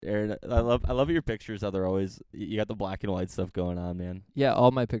Aaron, I love your pictures. How they're always you got the black and white stuff going on, man. Yeah,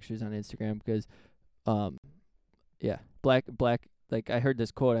 all my pictures on Instagram because, um, yeah, black. Like I heard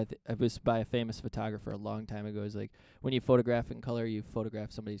this quote. I was by a famous photographer a long time ago. It's like when you photograph in color, you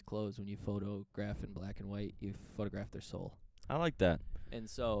photograph somebody's clothes. When you photograph in black and white, you photograph their soul. I like that. And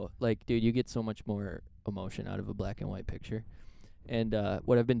so, like, dude, you get so much more emotion out of a black and white picture. And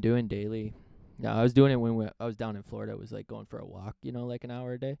what I've been doing daily. Now, I was doing it when I was down in Florida. It was like going for a walk, like an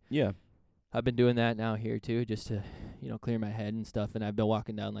hour a day. Yeah. I've been doing that now here too, just to, clear my head and stuff. And I've been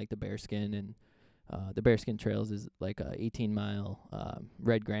walking down like the Bearskin, and the Bearskin Trails is like a 18-mile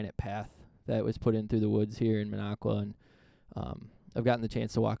red granite path that was put in through the woods here in Minocqua. And I've gotten the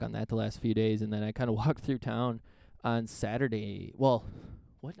chance to walk on that the last few days. And then I kind of walked through town on Saturday. Well,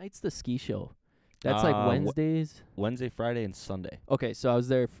 what night's the ski show? That's like Wednesdays? Wednesday, Friday, and Sunday. Okay, so I was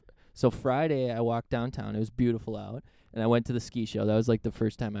there. So Friday I walked downtown. It was beautiful out. And I went to the ski show. That was like the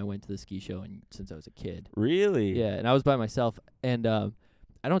first time I went to the ski show since I was a kid. Really? Yeah, and I was by myself. And I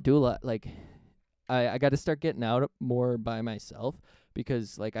don't do a lot. Like, I got to start getting out more by myself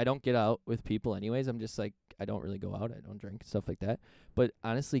because, like, I don't get out with people anyways. I'm just, like, I don't really go out. I don't drink, stuff like that. But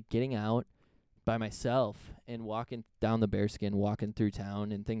honestly, getting out by myself and walking down the Bearskin, walking through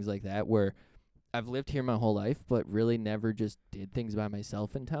town and things like that, where I've lived here my whole life but really never just did things by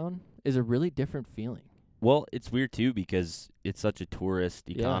myself in town, is a really different feeling. Well, it's weird too because it's such a tourist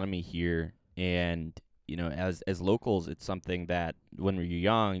economy here, and as locals, it's something that when you're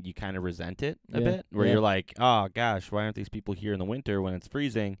young, you kind of resent it a bit, where you're like, oh gosh, why aren't these people here in the winter when it's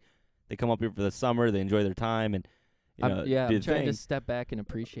freezing? They come up here for the summer, they enjoy their time, and I'm trying to step back and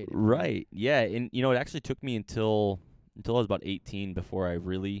appreciate it. Right? Yeah, and it actually took me until I was about 18 before I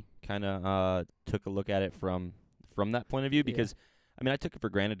really kind of took a look at it from that point of view, because I took it for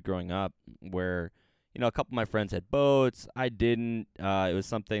granted growing up, where a couple of my friends had boats. I didn't. It was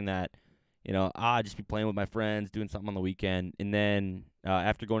something that, I'd just be playing with my friends, doing something on the weekend. And then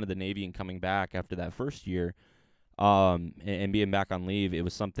after going to the Navy and coming back after that first year, and being back on leave, it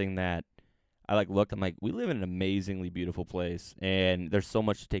was something that I looked. I'm like, we live in an amazingly beautiful place, and there's so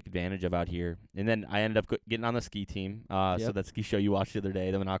much to take advantage of out here. And then I ended up getting on the ski team. So that ski show you watched the other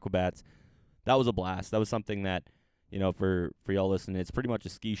day, the Minocqua Bats, that was a blast. That was something that, for y'all listening, it's pretty much a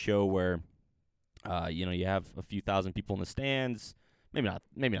ski show where you have a few thousand people in the stands, maybe not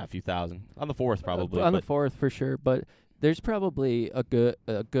a few thousand on the fourth probably. On the fourth for sure, but there's probably a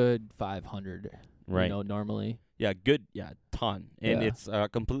good 500. Right. Normally. Yeah, ton, and it's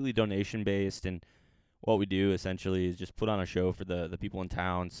completely donation based, and what we do essentially is just put on a show for the people in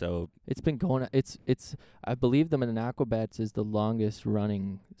town. So it's been going. It's I believe the Minocqua Bats is the longest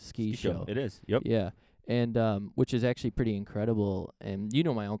running ski show. It is. Yep. Yeah, and which is actually pretty incredible. And you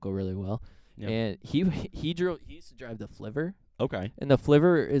know my uncle really well. Yep. And he used to drive the Flivver. Okay. And the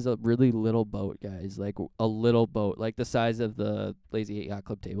Flivver is a really little boat, guys. Like a little boat, like the size of the Lazy 8 Yacht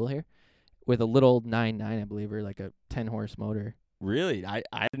Club table here, with a little 9.9, I believe, or like a 10-horse motor. Really? I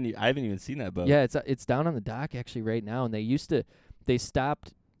haven't even seen that boat. Yeah, it's down on the dock actually right now, and they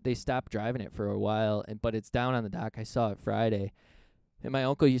stopped driving it for a while, but it's down on the dock. I saw it Friday, and my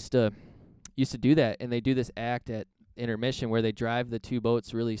uncle used to do that, and they do this act at intermission where they drive the two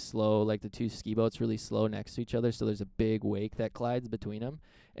boats really slow, like the two ski boats really slow next to each other, so there's a big wake that glides between them,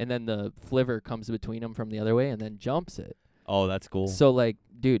 and then the Flivver comes between them from the other way and then jumps it. Oh, that's cool. So like,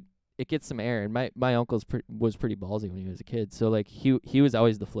 dude, it gets some air, and my uncle's was pretty ballsy when he was a kid, so like he was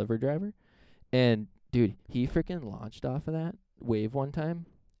always the Flivver driver, and dude, he freaking launched off of that wave one time.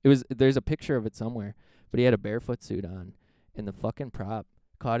 There's a picture of it somewhere, but he had a barefoot suit on, and the fucking prop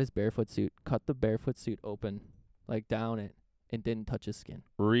caught his barefoot suit, cut the barefoot suit open, like down it, and didn't touch his skin.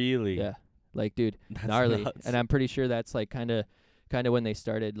 Really? Yeah. Like, dude, that's gnarly. Nuts. And I'm pretty sure that's like kind of when they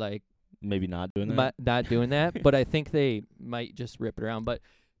started like maybe not doing that. Not doing that, but I think they might just rip it around. But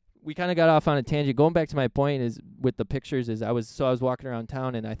we kind of got off on a tangent. Going back to my point is with the pictures is I was walking around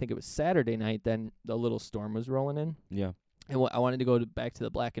town, and I think it was Saturday night. Then the little storm was rolling in. Yeah. And what I wanted to go back to the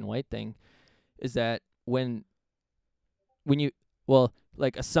black and white thing is that when you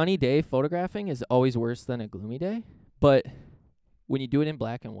like a sunny day photographing is always worse than a gloomy day, but when you do it in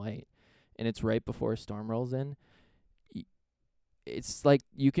black and white and it's right before a storm rolls in, it's like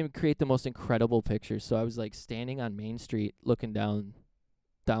you can create the most incredible pictures. So I was like standing on Main Street looking down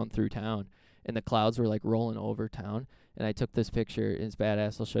through town, and the clouds were like rolling over town, and I took this picture. It's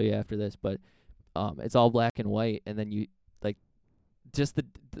badass. I'll show you after this, but it's all black and white, and then you like just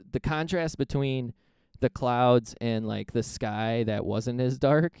the contrast between the clouds and like the sky that wasn't as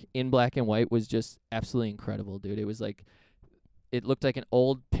dark in black and white was just absolutely incredible, dude. It was like it looked like an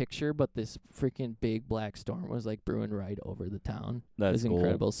old picture, but this freaking big black storm was like brewing right over the town. That's It was cool.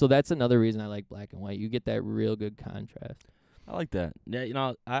 incredible. So that's another reason I like black and white. You get that real good contrast. I like that.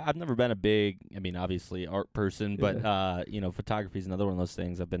 Yeah, I've never been a big, obviously art person, but photography is another one of those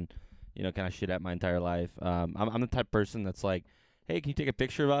things I've been, kind of shit at my entire life. I'm the type of person that's like, hey, can you take a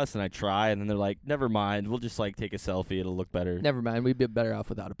picture of us? And I try, and then they're like, never mind, we'll just like take a selfie. It'll look better. Never mind, we'd be better off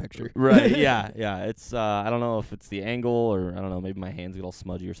without a picture. Right? Yeah. It's I don't know if it's the angle or I don't know. Maybe my hands get all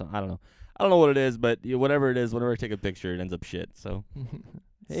smudgy or something. I don't know what it is, but whatever it is, whenever I take a picture, it ends up shit. So.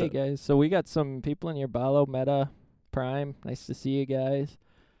 Hey guys, so we got some people in your Balo Meta Prime. Nice to see you guys.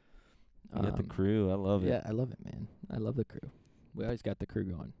 You got the crew. I love it. Yeah, I love it, man. I love the crew. We always got the crew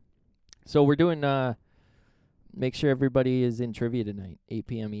going. So we're doing. Make sure everybody is in trivia tonight, 8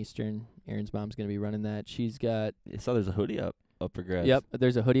 p.m. Eastern. Aaron's mom's gonna be running that. She's got. I saw there's a hoodie up for grabs. Yep,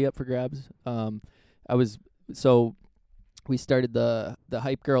 there's a hoodie up for grabs. We started the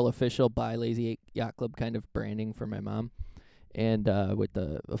Hype Girl official by Lazy Yacht Club kind of branding for my mom, and with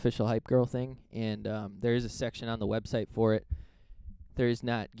the official Hype Girl thing. And there is a section on the website for it. There is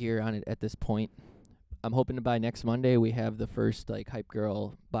not gear on it at this point. I'm hoping to by next Monday we have the first like Hype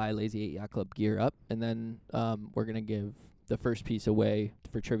Girl by Lazy Yacht Club gear up, and then we're gonna give the first piece away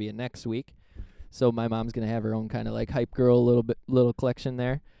for trivia next week. So my mom's gonna have her own kind of like Hype Girl little collection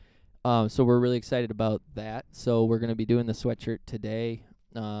there. So we're really excited about that. So we're gonna be doing the sweatshirt today.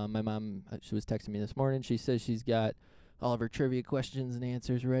 My mom, she was texting me this morning. She says she's got all of her trivia questions and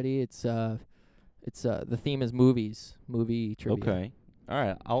answers ready. It's the theme is movie trivia. Okay. All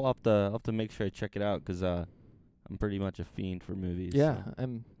right. I'll have to make sure I check it out because I'm pretty much a fiend for movies. Yeah, so.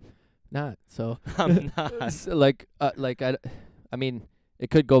 I'm not. So I'm not. I mean, it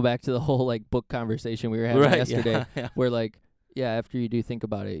could go back to the whole like book conversation we were having yesterday, yeah. where like, yeah, after you do think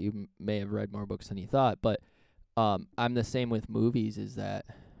about it, you may have read more books than you thought. But I'm the same with movies. Is that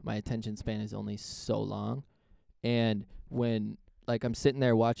my attention span is only so long, and when like I'm sitting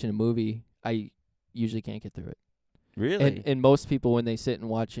there watching a movie, I usually can't get through it. Really? And most people, when they sit and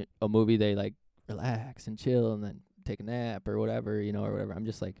watch a movie, they like relax and chill and then take a nap or whatever, or whatever. I'm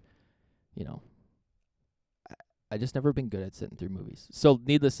just like, I just never been good at sitting through movies. So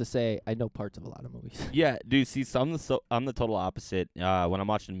needless to say, I know parts of a lot of movies. Yeah, dude. See, I'm the total opposite. When I'm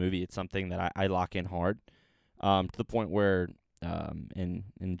watching a movie, it's something that I lock in hard, to the point where, and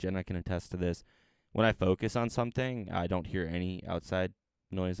Jenna can attest to this. When I focus on something, I don't hear any outside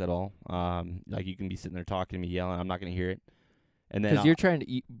noise at all. Like you can be sitting there talking to me, yelling, I'm not gonna hear it. And then because you're trying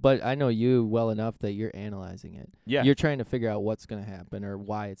to, but I know you well enough that you're analyzing it. Yeah, you're trying to figure out what's gonna happen or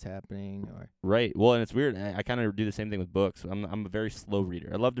why it's happening, or right. Well, and it's weird. I kind of do the same thing with books. I'm a very slow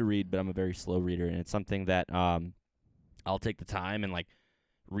reader. I love to read, but I'm a very slow reader, and it's something that I'll take the time and like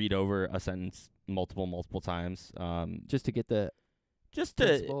read over a sentence multiple times. Just to get the. Just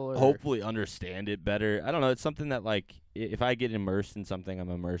to hopefully understand it better. I don't know. It's something that like if I get immersed in something, I'm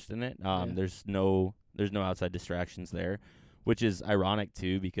immersed in it. There's no outside distractions there, which is ironic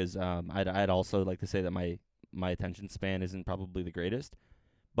too because I'd also like to say that my attention span isn't probably the greatest,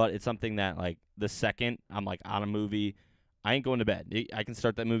 but it's something that like the second I'm like on a movie, I ain't going to bed. I can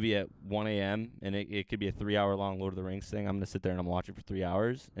start that movie at 1 a.m. and it could be a 3-hour long Lord of the Rings thing. I'm gonna sit there and I'm watching for 3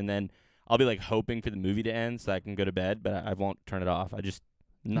 hours, and then I'll be like hoping for the movie to end so I can go to bed, but I won't turn it off. I just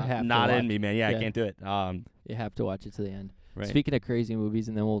not in me, man. Yeah, I can't do it. You have to watch it to the end. Right. Speaking of crazy movies,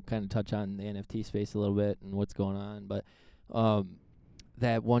 and then we'll kind of touch on the NFT space a little bit and what's going on. But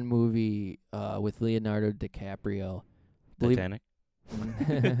that one movie with Leonardo DiCaprio, Titanic.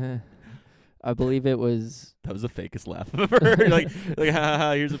 I believe it was. That was the fakest laugh I've ever heard. like,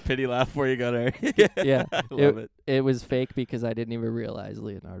 here's a pity laugh for you, Gunnar. Yeah, I love it. It was fake because I didn't even realize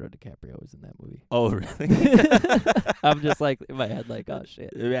Leonardo DiCaprio was in that movie. Oh, really? I'm just like in my head, like, oh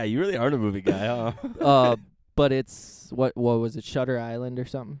shit. Yeah, you really are a movie guy, huh? But it's what was it, Shutter Island or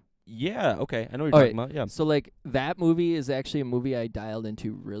something? Yeah. Okay, I know what you're talking about. Yeah. So like that movie is actually a movie I dialed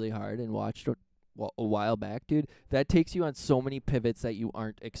into really hard and watched a while back, dude. That takes you on so many pivots that you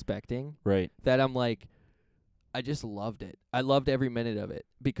aren't expecting. Right. That I'm like, I just loved it. I loved every minute of it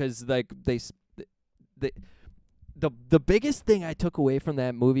because like the biggest thing I took away from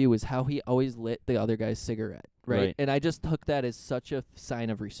that movie was how he always lit the other guy's cigarette, right? And I just took that as such a sign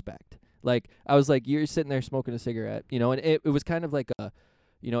of respect. Like I was like, you're sitting there smoking a cigarette, and it was kind of like a,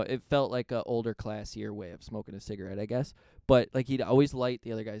 it felt like a older, classier way of smoking a cigarette, I guess. But like he'd always light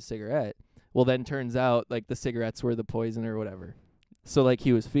the other guy's cigarette. Well, then turns out like the cigarettes were the poison or whatever. So like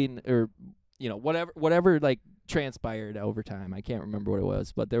he was feeding or whatever like transpired over time. I can't remember what it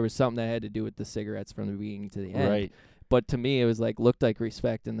was, but there was something that had to do with the cigarettes from the beginning to the end. Right. But to me, it was like looked like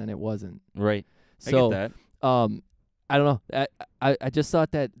respect, and then it wasn't. Right. So, I get that. I don't know. I just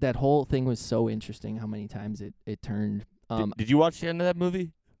thought that whole thing was so interesting. How many times it turned. Did you watch the end of that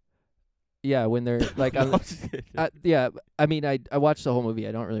movie? Yeah, when they're like on No, the, yeah, I mean I watched the whole movie.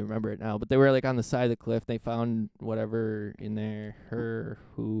 I don't really remember it now, but they were like on the side of the cliff. They found whatever in there,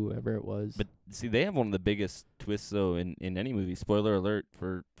 whoever it was. But see, they have one of the biggest twists though in any movie. Spoiler alert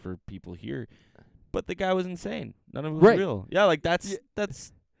for people here. But the guy was insane. None of it was Right. real. Yeah, like that's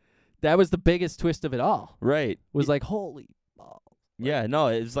that was the biggest twist of it all. right. Was like holy balls. Yeah, no,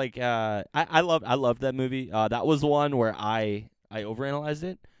 it was like I loved that movie. That was one where I overanalyzed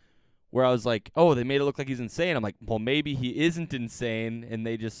it, where I was like, oh, they made it look like he's insane. I'm like, well, maybe he isn't insane, and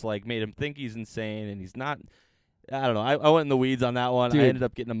they just like made him think he's insane, and he's not. I don't know. I went in the weeds on that one. Dude. I ended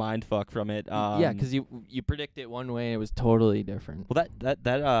up getting a mind fuck from it. Yeah, because you predict it one way, and it was totally different. Well,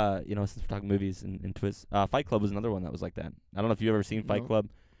 that you know, since we're talking movies and twists, Fight Club was another one that was like that. I don't know if you've ever seen Fight No. Club.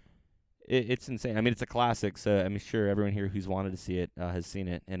 It's insane. I mean, it's a classic, so I'm sure everyone here who's wanted to see it has seen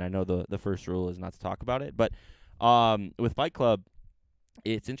it. And I know the first rule is not to talk about it. But with Fight Club,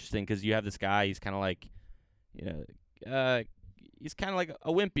 it's interesting because you have this guy. He's kind of like, you know, he's kind of like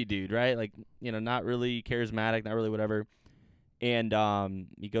a wimpy dude, right? Like, you know, not really charismatic, not really whatever. And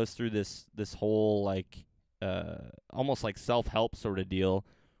he goes through this whole like almost like self-help sort of deal,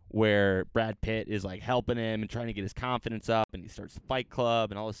 where Brad Pitt is like helping him and trying to get his confidence up, and he starts Fight Club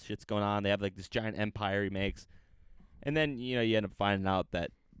and all this shit's going on. They have like this giant empire he makes, and then you know you end up finding out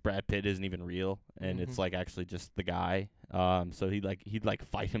that Brad Pitt isn't even real, and it's like actually just the guy. So he'd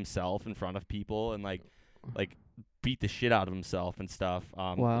fight himself in front of people and like beat the shit out of himself and stuff.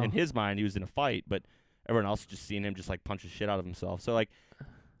 Wow. In his mind, he was in a fight, but everyone else just seeing him just like punch the shit out of himself. So like,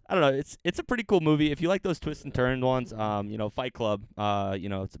 I don't know. It's a pretty cool movie if you like those twists and turns ones. You know, Fight Club. You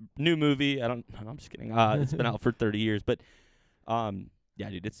know, it's a new movie. I'm just kidding. It's been out for 30 years, but yeah,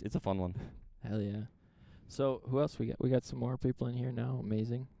 dude, it's a fun one. Hell yeah. So who else we got? We got some more people in here now.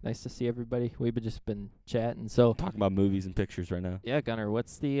 Amazing. Nice to see everybody. We've just been chatting. So Talking about movies and pictures right now. yeah, Gunnar,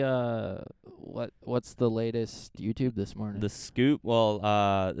 what's the what's the latest YouTube this morning? The scoop. Well,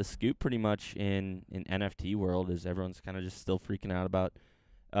 the scoop pretty much in NFT world is everyone's kind of just still freaking out about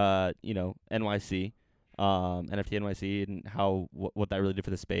you know, NYC. NFT NYC and how what that really did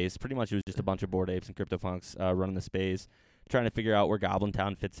for the space. Pretty much it was just a bunch of Bored Apes and CryptoPunks running the space, trying to figure out where Goblin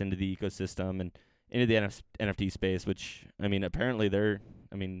Town fits into the ecosystem and into the NFT space, which, I mean, apparently they're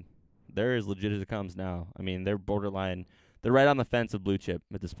as legit as it comes now. I mean, they're borderline, they're right on the fence of blue chip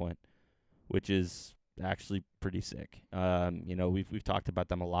at this point, which is actually pretty sick. You know, we've talked about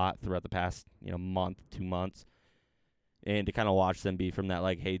them a lot throughout the past, you know, month, 2 months. And to kind of watch them be from that,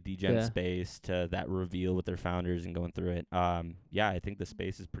 like, hey, degen space to that reveal with their founders and going through it. Yeah, I think the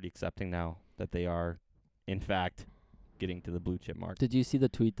space is pretty accepting now that they are, in fact, getting to the blue chip mark. Did you see the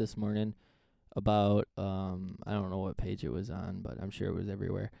tweet this morning about I don't know what page it was on, but I'm sure it was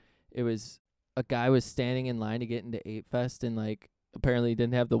everywhere. It was a guy was standing in line to get into Ape Fest, and like apparently he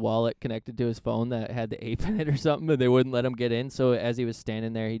didn't have the wallet connected to his phone that had the ape in it or something, and they wouldn't let him get in. So as he was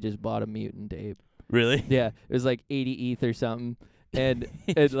standing there, he just bought a mutant ape. Really? Yeah, it was like 80 ETH or something, and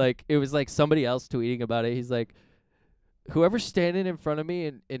like it was like somebody else tweeting about it. He's like, whoever's standing in front of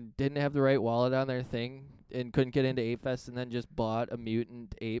me and didn't have the right wallet on their thing and couldn't get into Ape Fest and then just bought a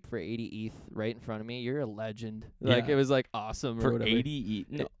mutant ape for 80 ETH right in front of me, you're a legend. Like, Yeah. it was, like, awesome or For whatever. 80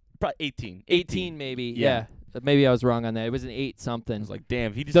 ETH. No, probably 18. 18 maybe, Yeah. yeah. Maybe I was wrong on that. It was an 8 I something. was like,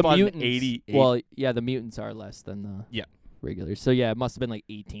 damn, if he just The bought mutants, an 88. well, yeah, the mutants are less than the Yeah. regulars. So, yeah, it must have been, like,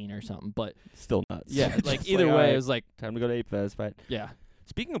 18 or something. But, Still nuts. yeah, like, Just either way, alright, it was, like, time to go to Ape Fest. But yeah.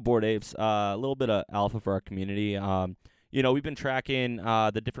 speaking of Bored Apes, a little bit of alpha for our community. You know, we've been tracking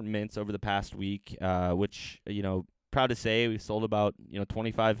the different mints over the past week, which, you know, proud to say we sold about, you know,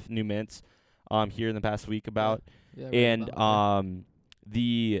 25 new mints here in the past week about. Yeah, right And about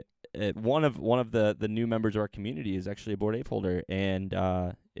the one of the new members of our community is actually a Bored Ape holder, and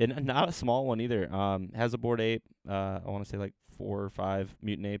not a small one either. Has a Bored Ape. I want to say like 4 or 5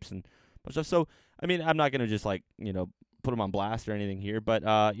 mutant apes and a bunch of stuff. So I mean, I'm not gonna just like, you know, put them on blast or anything here, but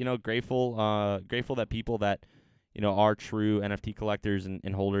you know, grateful that people that, you know, are true NFT collectors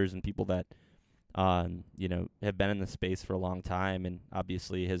and holders and people that you know, have been in the space for a long time and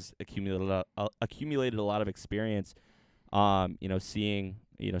obviously has accumulated a lot of experience. You know, seeing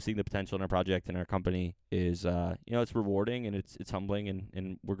the potential in our project and our company is, you know, it's rewarding and it's humbling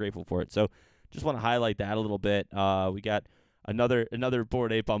and we're grateful for it. So just want to highlight that a little bit. We got another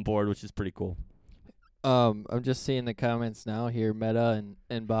Bored Ape on board, which is pretty cool. I'm just seeing the comments now here, Meta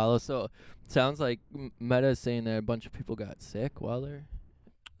and Balo. So it sounds like Meta is saying that a bunch of people got sick while they're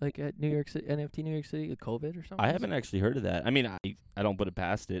like at New York City, NFT New York City, with COVID or something. I haven't actually heard of that. I mean, I don't put it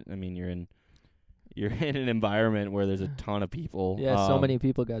past it. I mean, you're in you're in an environment where there's a ton of people. Yeah, so many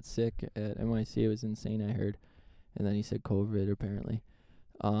people got sick at NYC. It was insane, I heard. And then he said COVID, apparently.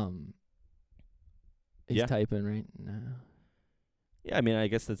 He's Yeah. typing right now. Yeah, I mean, I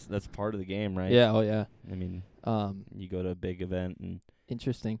guess that's part of the game, right? Yeah, oh yeah. I mean, you go to a big event and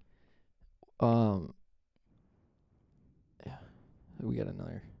Interesting. Yeah, we got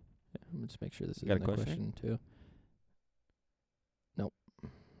another. Yeah, I'm gonna just make sure this is Got a a question too. Nope,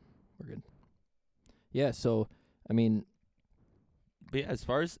 we're good. Yeah, so I mean, but yeah, as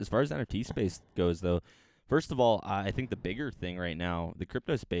far as NFT space goes, though, first of all, I think the bigger thing right now, the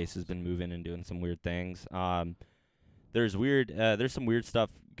crypto space has been moving and doing some weird things. There's some weird stuff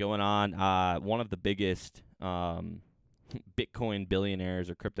going on. One of the biggest Bitcoin billionaires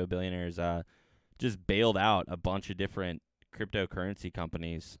or crypto billionaires just bailed out a bunch of different cryptocurrency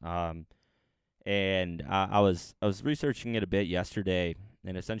companies. And I was researching it a bit yesterday,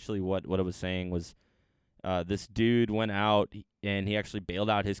 and essentially what it was saying was this dude went out and he actually bailed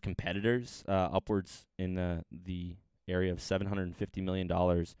out his competitors upwards in the area of $750 million.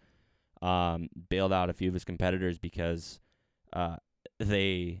 Bailed out a few of his competitors because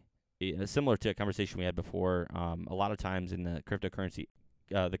they, similar to a conversation we had before, a lot of times in the cryptocurrency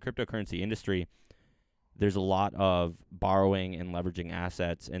industry, there's a lot of borrowing and leveraging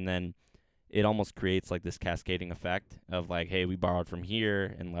assets, and then it almost creates like this cascading effect of like, hey, we borrowed from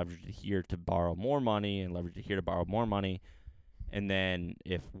here and leveraged it here to borrow more money and leveraged it here to borrow more money. And then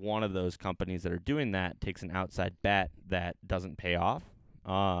if one of those companies that are doing that takes an outside bet that doesn't pay off,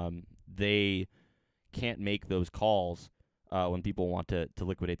 they can't make those calls when people want to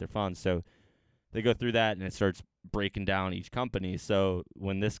liquidate their funds. So they go through that, and it starts breaking down each company. So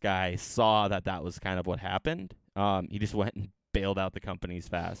when this guy saw that was kind of what happened, he just went and bailed out the companies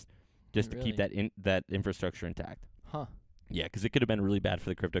fast just to keep that infrastructure intact. Huh. Yeah, because it could have been really bad for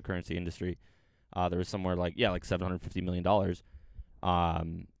the cryptocurrency industry. There was somewhere like $750 million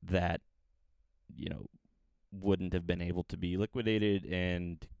that, wouldn't have been able to be liquidated,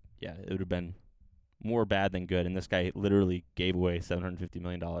 and it would have been more bad than good. And this guy literally gave away $750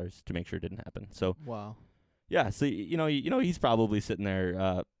 million to make sure it didn't happen. So wow. Yeah, so he's probably sitting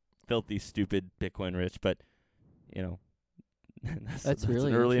there, filthy, stupid, Bitcoin rich, but that's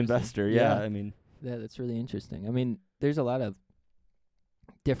really an early investor. Yeah, I mean, yeah, that's really interesting. I mean, there's a lot of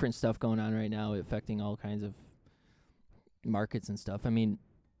different stuff going on right now affecting all kinds of markets and stuff. I mean,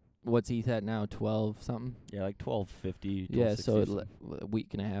 what's ETH at now? 12 something? Yeah, like 1250. Yeah, so a week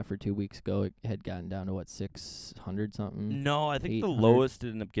and a half or 2 weeks ago, it had gotten down to 600 something? No, I think 800? the lowest it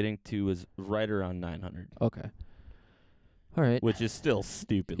ended up getting to was right around 900. Okay. All right. Which is still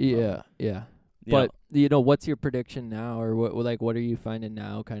stupid. Yeah, yeah. But what's your prediction now, or what are you finding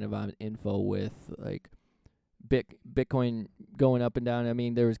now, kind of on info with like Bitcoin going up and down? I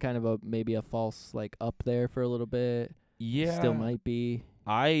mean, there was kind of maybe a false up there for a little bit. Yeah, still might be.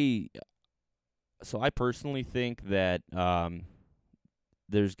 I personally think that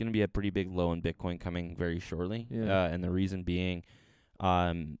there's going to be a pretty big low in Bitcoin coming very shortly. Yeah. And the reason being,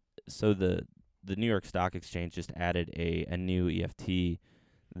 so the New York Stock Exchange just added a new EFT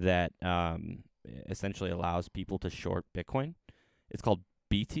that essentially allows people to short Bitcoin. It's called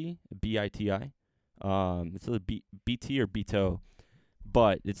BT, B-I-T-I. It's a BT or BTO,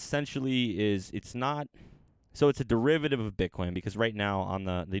 but it essentially it's not. So it's a derivative of Bitcoin, because right now on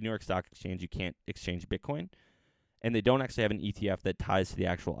the New York Stock Exchange you can't exchange Bitcoin, and they don't actually have an ETF that ties to the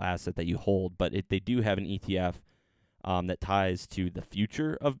actual asset that you hold, but they do have an ETF that ties to the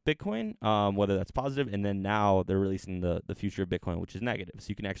future of Bitcoin, whether that's positive, and then now they're releasing the future of Bitcoin, which is negative. So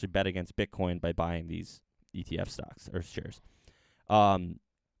you can actually bet against Bitcoin by buying these ETF stocks or shares.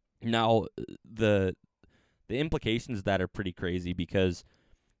 Now the implications of that are pretty crazy, because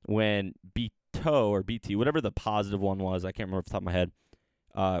when BTO or BT, whatever the positive one was, I can't remember off the top of my head,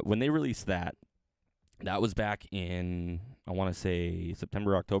 when they released that was back in, I want to say,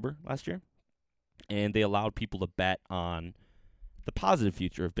 September, October last year. And they allowed people to bet on the positive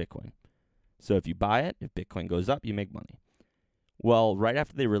future of Bitcoin. So if you buy it, if Bitcoin goes up, you make money. Well, right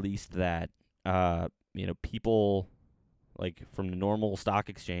after they released that, people like from the normal stock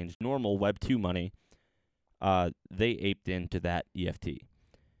exchange, normal Web 2 money, they aped into that EFT.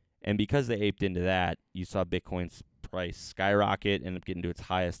 And because they aped into that, you saw Bitcoin's price skyrocket and end up getting to its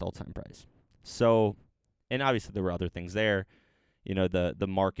highest all-time price. So, and obviously there were other things there. The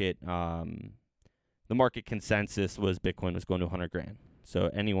market... The market consensus was Bitcoin was going to 100 grand. So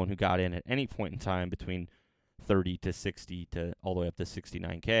anyone who got in at any point in time between 30 to 60 to all the way up to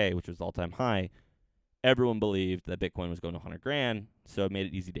 69K, which was the all-time high, everyone believed that Bitcoin was going to 100 grand, so it made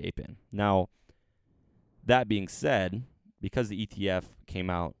it easy to ape in. Now, that being said, because the ETF came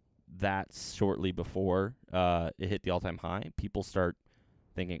out that shortly before it hit the all-time high, people start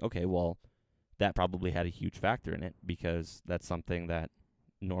thinking, okay, well, that probably had a huge factor in it because that's something that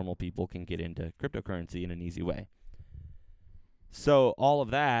normal people can get into cryptocurrency in an easy way. So all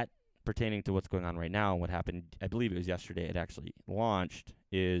of that pertaining to what's going on right now and what happened, I believe it was yesterday it actually launched,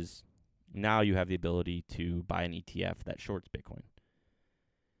 is now you have the ability to buy an ETF that shorts Bitcoin.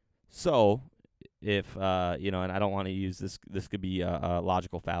 So if, and I don't want to use this could be a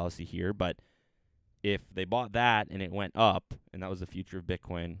logical fallacy here, but if they bought that and it went up, and that was the future of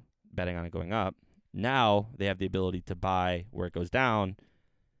Bitcoin, betting on it going up, now they have the ability to buy where it goes down.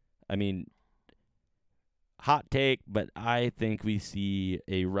 I mean, hot take, but I think we see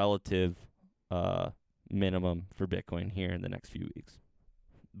a relative minimum for Bitcoin here in the next few weeks.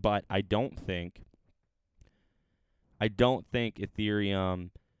 But I don't think Ethereum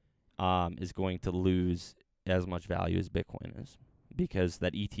is going to lose as much value as Bitcoin is, because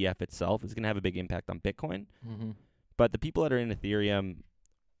that ETF itself is going to have a big impact on Bitcoin. Mm-hmm. But the people that are in Ethereum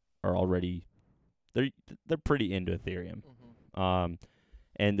are already they're pretty into Ethereum. Mm-hmm.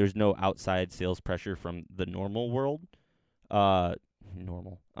 And there's no outside sales pressure from the normal world. Web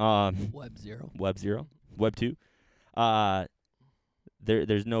 0, Web 2.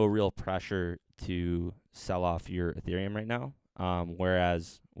 There's no real pressure to sell off your Ethereum right now.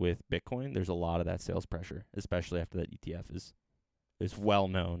 Whereas with Bitcoin, there's a lot of that sales pressure, especially after that ETF is well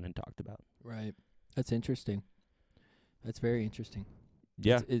known and talked about. Right. That's interesting. That's very interesting.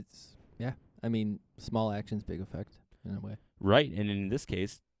 Yeah. It's I mean, small actions, big effect in a way. Right. And in this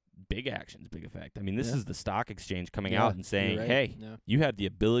case, big actions, big effect. I mean, this is the stock exchange coming out and saying, right. hey, you have the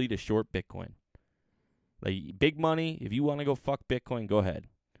ability to short Bitcoin. Like, big money, if you want to go fuck Bitcoin, go ahead.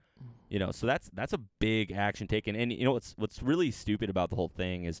 So that's a big action taken. And what's really stupid about the whole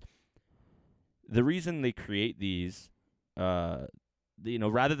thing is the reason they create these, rather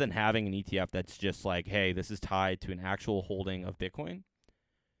than having an ETF that's just like, hey, this is tied to an actual holding of Bitcoin,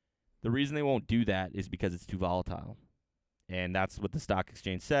 the reason they won't do that is because it's too volatile. And that's what the stock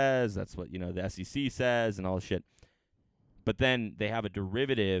exchange says. That's what, the SEC says and all this shit. But then they have a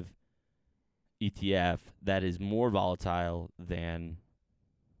derivative ETF that is more volatile than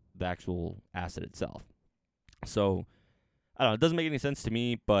the actual asset itself. So, I don't know. It doesn't make any sense to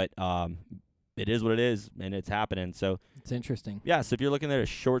me, but it is what it is, and it's happening. So it's interesting. Yeah, so if you're looking there to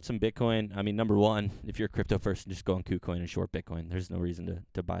short some Bitcoin, I mean, number one, if you're a crypto person, just go on KuCoin and short Bitcoin. There's no reason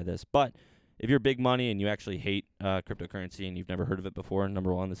to buy this. But if you're big money and you actually hate cryptocurrency and you've never heard of it before,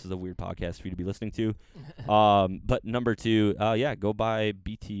 number one, this is a weird podcast for you to be listening to. But number two, go buy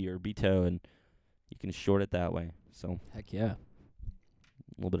BT or BTO, and you can short it that way. So heck yeah. A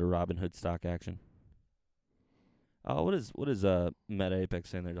little bit of Robin Hood stock action. What is Meta Apex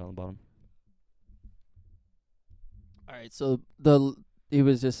saying there down the bottom? All right, so he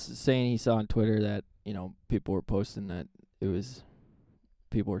was just saying he saw on Twitter that people were posting that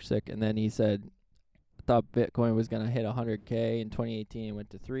people were sick, and then he said, I thought Bitcoin was gonna hit 100K in 2018 and went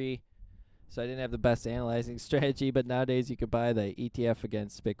to 3. So I didn't have the best analyzing strategy, but nowadays you could buy the ETF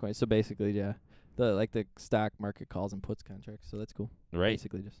against Bitcoin. So basically, the stock market calls and puts contracts. So that's cool. Right.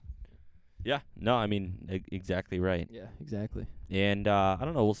 Basically, just. Yeah. No, I mean exactly right. Yeah, exactly. And I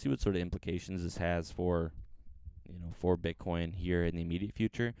don't know. We'll see what sort of implications this has for Bitcoin here in the immediate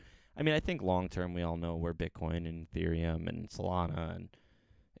future. I mean, I think long term we all know where Bitcoin and Ethereum and Solana and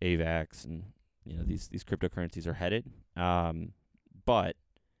AVAX and these cryptocurrencies are headed. But at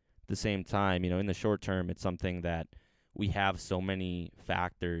the same time, in the short term, it's something that we have so many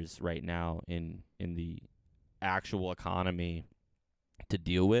factors right now in the actual economy to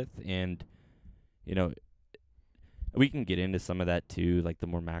deal with, and we can get into some of that too, like the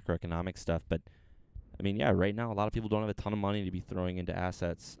more macroeconomic stuff. But I mean, right now a lot of people don't have a ton of money to be throwing into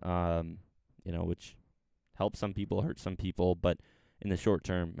assets, which helps some people, hurts some people. But in the short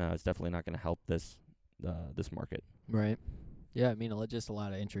term, it's definitely not going to help this market. Right. Yeah, I mean, just a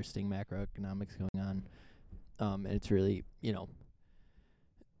lot of interesting macroeconomics going on. And it's really, I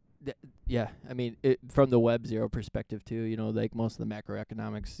mean, from the Web 0 perspective too, like most of the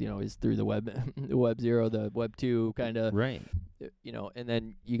macroeconomics, is through the Web 0, the Web 2 kind of. Right. And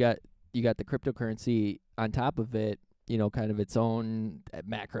then you got the cryptocurrency on top of it, kind of its own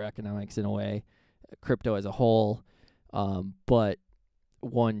macroeconomics in a way, crypto as a whole, but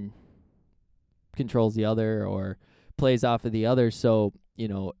one controls the other or plays off of the other. So,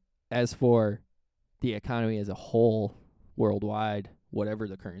 as for the economy as a whole worldwide, whatever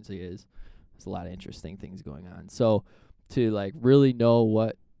the currency is, there's a lot of interesting things going on. So to really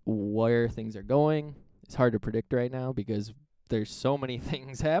know where things are going, it's hard to predict right now because there's so many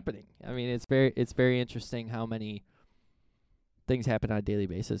things happening. I mean, it's very interesting how many things happen on a daily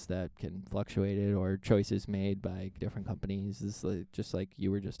basis that can fluctuate it, or choices made by different companies. It's like, just like you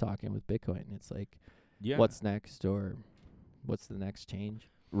were just talking with Bitcoin. It's like, Yeah. what's next, or what's the next change?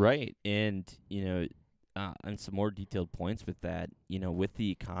 Right. And, on some more detailed points with that, with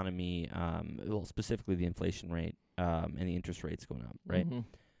the economy, well, specifically the inflation rate, and the interest rates going up, right? Mhm.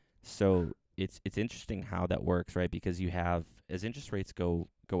 So it's interesting how that works, right? Because you have, as interest rates go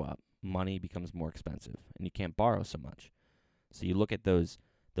up, money becomes more expensive, and you can't borrow so much. So you look at those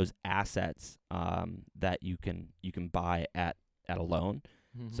assets that you can buy at a loan.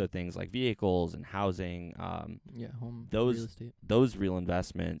 Mhm. So things like vehicles and housing, yeah, home those real estate. those real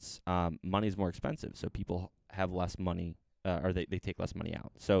investments, money's more expensive, so people have less money, or they take less money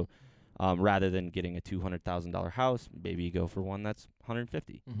out. So rather than getting a $200,000 house, maybe you go for one that's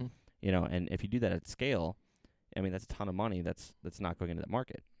 150. Mhm. And if you do that at scale, I mean, that's a ton of money that's not going into that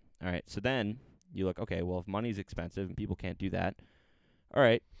market. All right, so then you look, okay, well, if money's expensive and people can't do that, all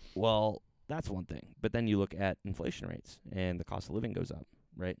right, well, that's one thing. But then you look at inflation rates, and the cost of living goes up,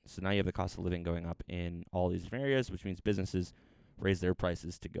 right? So now you have the cost of living going up in all these different areas, which means businesses raise their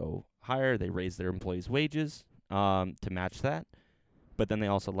prices to go higher. They raise their employees' wages to match that. But then they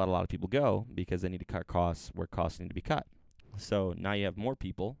also let a lot of people go because they need to cut costs where costs need to be cut. So now you have more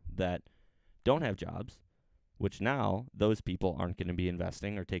people that don't have jobs, which now those people aren't going to be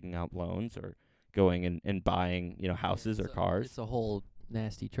investing or taking out loans or going and buying, houses or cars. It's a whole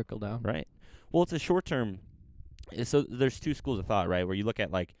nasty trickle down. Right. Well, it's a short-term. So there's two schools of thought, right, where you look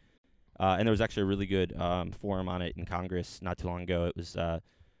at, like, and there was actually a really good forum on it in Congress not too long ago. It was, I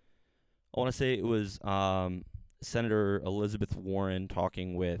want to say it was Senator Elizabeth Warren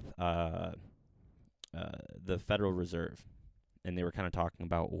talking with the Federal Reserve, and they were kind of talking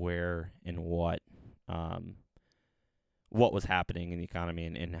about where and what was happening in the economy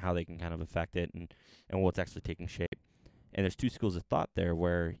and how they can kind of affect it and what's actually taking shape. And there's two schools of thought there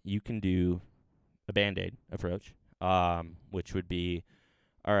where you can do a Band-Aid approach, which would be,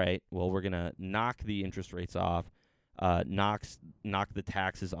 all right, well, we're going to knock the interest rates off, knock the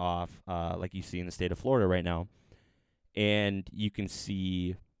taxes off, like you see in the state of Florida right now, and you can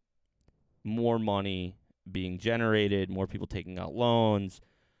see more money being generated, more people taking out loans,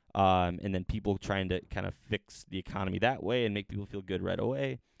 and then people trying to kind of fix the economy that way and make people feel good right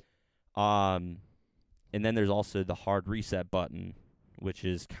away. And then there's also the hard reset button, which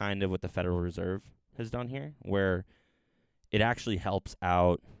is kind of what the Federal Reserve has done here, where it actually helps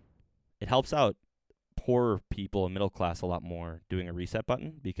out. It helps out poorer people and middle class a lot more doing a reset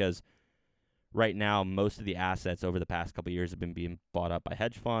button, because right now most of the assets over the past couple of years have been being bought up by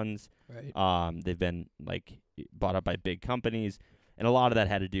hedge funds. Right. They've been bought up by big companies. And a lot of that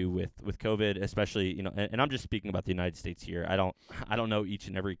had to do with COVID, especially, and I'm just speaking about the United States here. I don't know each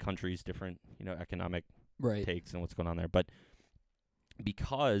and every country's different, economic takes and what's going on there. But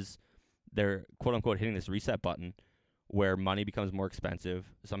because they're, quote unquote, hitting this reset button where money becomes more expensive,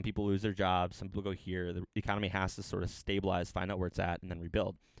 some people lose their jobs, some people go here, the economy has to sort of stabilize, find out where it's at, and then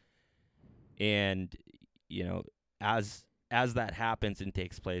rebuild. And, as that happens and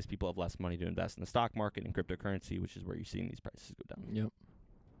takes place, people have less money to invest in the stock market and cryptocurrency, which is where you're seeing these prices go down.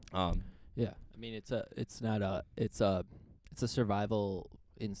 Yep. Yeah. I mean, it's a survival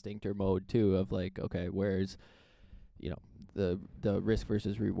instinct or mode too of like, okay, where's, the risk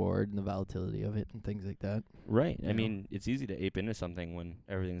versus reward and the volatility of it and things like that. Right. I mean, it's easy to ape into something when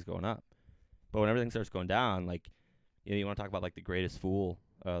everything's going up, but when everything starts going down, like, you want to talk about like the greater fool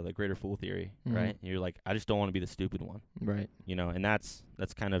theory, right? You're like, I just don't want to be the stupid one, right? And that's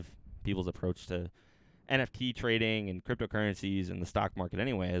kind of people's approach to NFT trading and cryptocurrencies and the stock market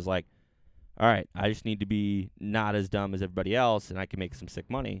anyway, is like, all right, I just need to be not as dumb as everybody else and I can make some sick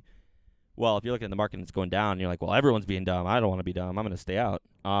money. Well, if you're looking at the market and it's going down, and you're like, well, everyone's being dumb. I don't want to be dumb. I'm going to stay out.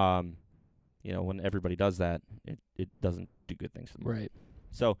 When everybody does that, it doesn't do good things for the market. Right.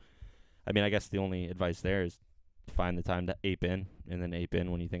 So, I mean, I guess the only advice there is find the time to ape in, and then ape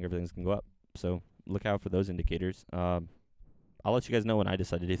in when you think everything's going to go up. So look out for those indicators. I'll let you guys know when I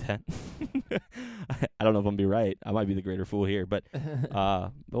decide to do that. I don't know if I'm going to be right. I might be the greater fool here, but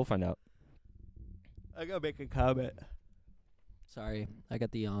we'll find out. I got to make a comment. Sorry, I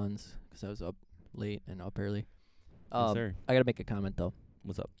got the yawns because I was up late and up early. Yes, sir. I got to make a comment, though.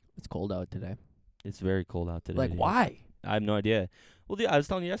 What's up? It's cold out today. It's very cold out today. Like, why? I have no idea. Well, dude, I was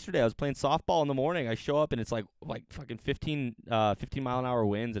telling you yesterday, I was playing softball in the morning. I show up, and it's like fucking 15 mile-an-hour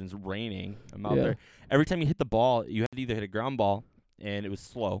winds, and it's raining. I'm out there. Every time you hit the ball, you had to either hit a ground ball, and it was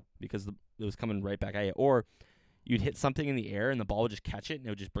slow because it was coming right back at you, or you'd hit something in the air, and the ball would just catch it, and it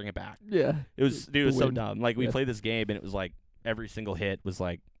would just bring it back. Yeah. It was so dumb. Like, we played this game, and it was like every single hit was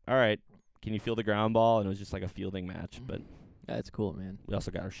like, all right, can you field the ground ball? And it was just like a fielding match. But That's cool, man. We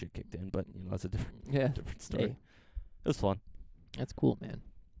also got our shit kicked in, but that's a different story. Hey, It was fun. that's cool, man.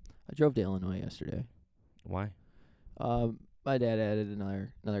 I drove to Illinois yesterday. Why? My dad added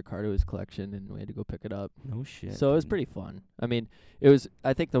another car to his collection, and we had to go pick it up. No shit. So it was pretty fun. I mean, it was.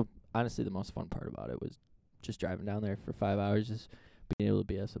 I think honestly the most fun part about it was just driving down there for 5 hours, just being able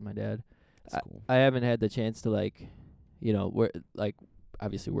to BS with my dad. That's cool. I haven't had the chance to we're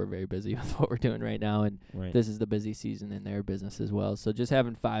obviously we're very busy with what we're doing right now, and this is the busy season in their business as well. So just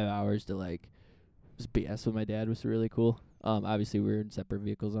having 5 hours to just BS with my dad was really cool. Obviously we were in separate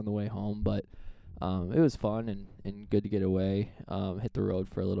vehicles on the way home, but it was fun and good to get away. Hit the road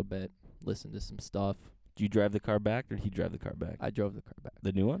for a little bit, listen to some stuff. Did you drive the car back, or did he drive the car back? I drove the car back.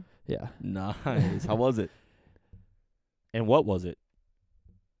 The new one? Yeah. Nice. How was it? And what was it?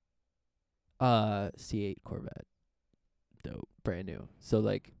 C8 Corvette. Dope. Brand new. So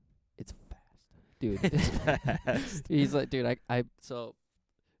it's fast. Dude. It's fast. He's like, dude,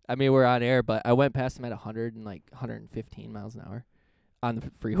 we're on air, but I went past him at 115 miles an hour on the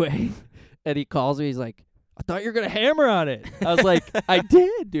freeway. And he calls me, he's like, I thought you were gonna hammer on it. I was like, I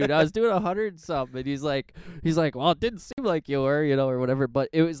did, dude. I was doing 100 something. And he's like, well, it didn't seem like you were, or whatever. But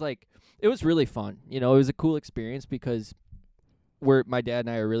it was really fun. It was a cool experience because my dad and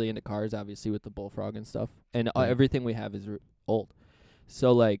I are really into cars, obviously with the Bullfrog and stuff, and everything we have is old.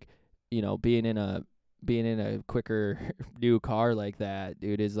 So being in a quicker new car like that,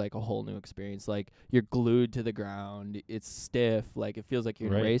 dude, is like a whole new experience. You're glued to the ground. It's stiff. It feels like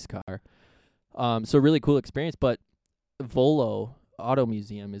you're in a race car. So really cool experience. But Volo Auto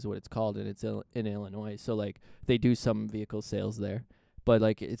Museum is what it's called, and it's in Illinois. So they do some vehicle sales there. But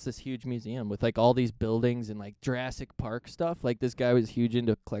it's this huge museum with all these buildings and Jurassic Park stuff. This guy was huge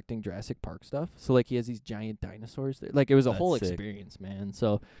into collecting Jurassic Park stuff. So he has these giant dinosaurs there. It was a whole experience, man.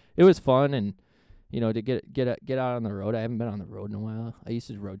 So it was fun, and to get out on the road. I haven't been on the road in a while. I used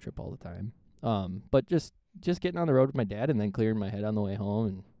to road trip all the time. But just getting on the road with my dad and then clearing my head on the way home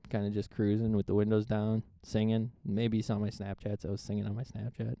and kind of just cruising with the windows down, singing. Maybe you saw my Snapchats. I was singing on my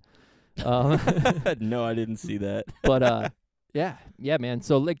Snapchat. No, I didn't see that. But yeah, man.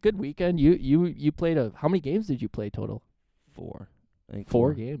 So good weekend. You played how many games did you play total? 4. I think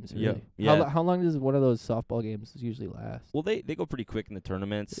 4 games. Really? Yeah. How long does one of those softball games usually last? Well, they go pretty quick in the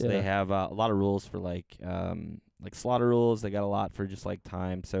tournaments. Yeah. They have a lot of rules for slaughter rules. They got a lot for just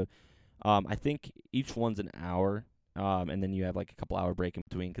time. So I think each one's an hour, and then you have a couple hour break in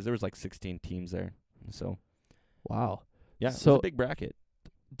between because there was 16 teams there. So wow. Yeah, so it's a big bracket.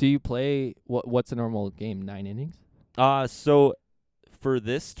 Do you play what's a normal game? 9 innings? So for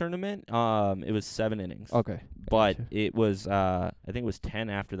this tournament, it was 7 innings. Okay. But it was I think it was 10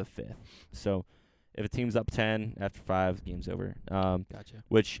 after the 5th. So if a team's up 10 after 5, game's over. Gotcha.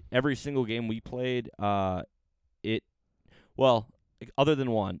 Which every single game we played, other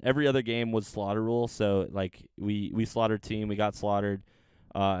than one, every other game was slaughter rule. So we slaughtered team, we got slaughtered,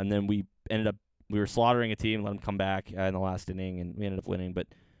 and then we were slaughtering a team, let them come back in the last inning, and we ended up winning. But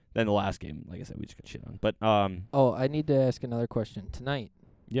then the last game, like I said, we just got shit on. But I need to ask another question. Tonight.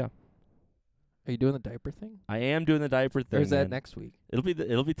 Yeah. Are you doing the diaper thing? I am doing the diaper thing. Or is that next week? It'll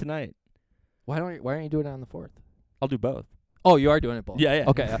be tonight. Why aren't you doing it on the 4th? I'll do both. Oh, you are doing it both. Yeah.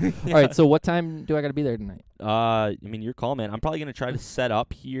 Okay. All right. So what time do I got to be there tonight? Your call, man. I'm probably gonna try to set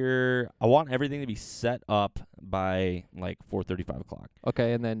up here. I want everything to be set up by 4:30, 5 o'clock.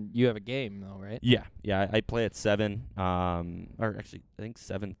 Okay, and then you have a game though, right? Yeah. I play at 7. Or actually, I think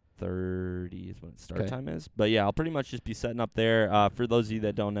 7:30 is when start time is. But yeah, I'll pretty much just be setting up there. For those of you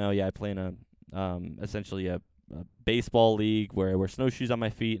that don't know, I play in a essentially a baseball league where I wear snowshoes on my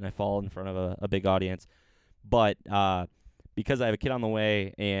feet and I fall in front of a big audience. But because I have a kid on the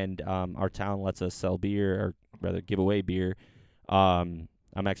way and our town lets us sell beer, or rather give away beer, I'm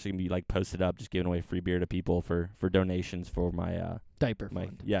actually going to be posted up just giving away free beer to people for donations for my diaper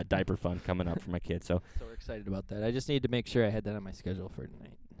fund. Yeah, diaper fund coming up for my kid. So we're excited about that. I just need to make sure I had that on my schedule for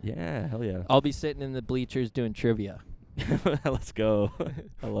tonight. Yeah, hell yeah. I'll be sitting in the bleachers doing trivia. Let's go.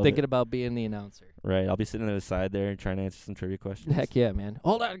 I love Thinking about being the announcer. Right. I'll be sitting on the side there and trying to answer some trivia questions. Heck yeah, man.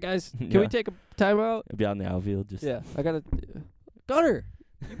 Hold on, guys. Can we take a time out? I'll be out in the outfield. I got to... Gunner,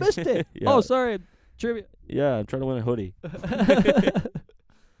 you missed it. Oh, sorry. Trivia. Yeah, I'm trying to win a hoodie.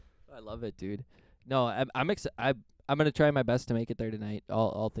 I love it, dude. No, I'm excited. I'm gonna try my best to make it there tonight.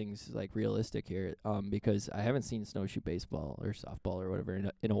 All things realistic here, because I haven't seen snowshoe baseball or softball or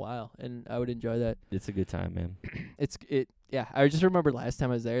whatever in a while, and I would enjoy that. It's a good time, man. Yeah. I just remember last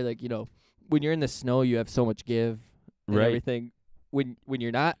time I was there, when you're in the snow, you have so much give and everything. When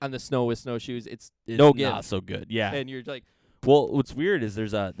you're not on the snow with snowshoes, it's no give. Not so good. Yeah. And you're well, what's weird is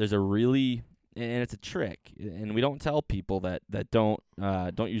there's a really and it's a trick. And we don't tell people that don't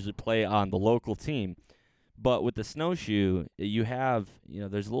usually play on the local team. But with the snowshoe, you have,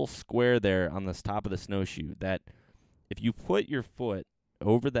 there's a little square there on the top of the snowshoe that if you put your foot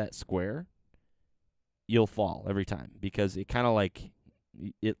over that square, you'll fall every time because it kind of like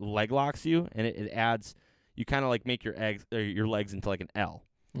it leg locks you, and it adds, you kind of like make your legs into like an L.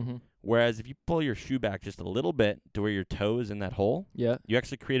 Mm-hmm. Whereas if you pull your shoe back just a little bit to where your toe is in that hole, Yeah. you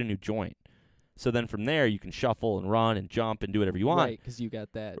actually create a new joint. So then from there, you can shuffle and run and jump and do whatever you want. Right, because you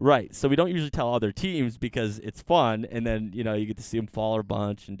got that. Right. So we don't usually tell other teams because it's fun, and then, you get to see them fall a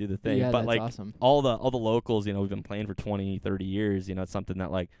bunch and do the thing. Yeah, but that's like awesome. all the locals, we've been playing for 20, 30 years, it's something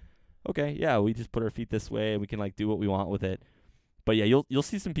that like, okay, yeah, we just put our feet this way and we can like do what we want with it. But yeah, you'll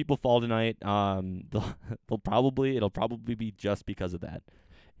see some people fall tonight. It'll probably be just because of that.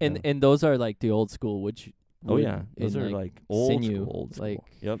 And those are like the old school, which oh yeah, those are like old school. Like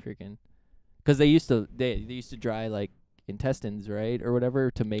yep. Freaking, because they used to dry like intestines, right, or whatever,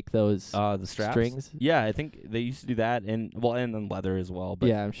 to make those the straps? strings. Yeah, I think they used to do that, and then leather as well. But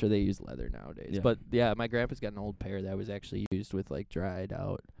yeah, I'm sure they use leather nowadays. Yeah. But yeah, my grandpa's got an old pair that was actually used with like dried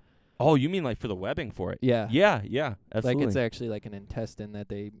out. Oh, you mean like for the webbing for it? Yeah. Yeah, absolutely. Like it's actually like an intestine that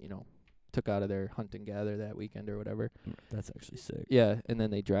they took out of their hunt and gather that weekend or whatever. That's actually sick. Yeah, and then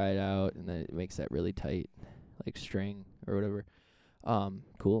they dry it out, and then it makes that really tight, like string or whatever.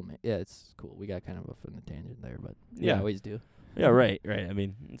 Cool, man. Yeah, it's cool. We got kind of off on a tangent there, but Yeah. we always do. Yeah, right. I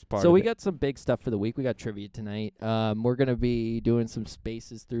mean, it's part of it. So we got some big stuff for the week. We got trivia tonight. We're gonna be doing some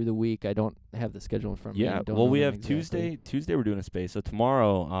spaces through the week. I don't have the schedule in front of me. Yeah, Don't well, know we them have exactly. Tuesday we're doing a space. So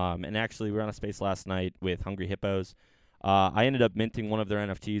tomorrow, and actually we were on a space last night with Hungry Hippos. I ended up minting one of their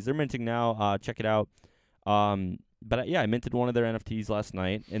NFTs. They're minting now. Check it out. But I minted one of their NFTs last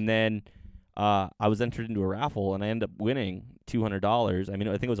night, and then I was entered into a raffle, and I ended up winning $200. I mean,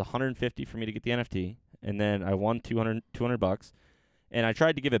 I think it was $150 for me to get the NFT, and then I won $200. And I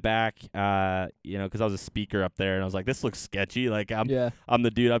tried to give it back, because I was a speaker up there, and I was like, this looks sketchy. Like, I'm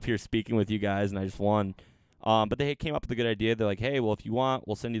the dude up here speaking with you guys, and I just won. But they came up with a good idea. They're like, hey, well, if you want,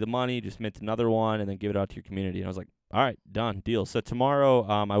 we'll send you the money. Just mint another one, and then give it out to your community. And I was like, all right, done, deal. So tomorrow,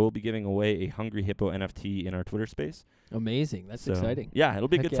 I will be giving away a Hungry Hippo NFT in our Twitter space. Amazing. That's exciting. Yeah, it'll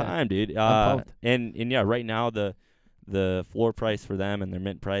be a Heck good yeah. time, dude. I'm pumped. And yeah, right now the floor price for them and their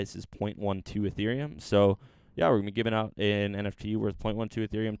mint price is 0.12 Ethereum. So yeah, we're gonna be giving out an NFT worth 0.12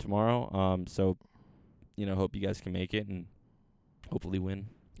 Ethereum tomorrow. So hope you guys can make it and hopefully win.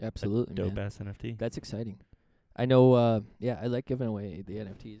 Absolutely, Dope man. ass NFT. That's exciting. I know. I like giving away the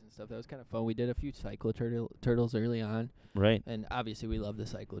NFTs and stuff. That was kind of fun. We did a few Cyclo-Turtles early on. Right. And obviously we love the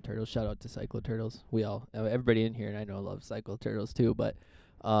Cyclo-Turtles. Shout out to Cyclo-Turtles. We all, everybody in here, and I know loves Cyclo-Turtles too. But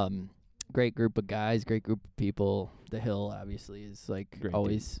great group of guys, great group of people. The Hill obviously is like Great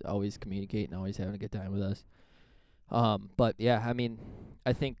always communicating, always having a good time with us. But yeah, I mean,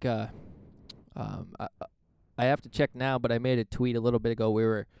 I think I have to check now, but I made a tweet a little bit ago. We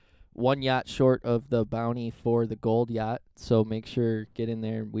were one yacht short of the bounty for the gold yacht, so make sure get in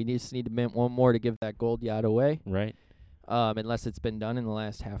there. We just need to mint one more to give that gold yacht away. Right. Unless it's been done in the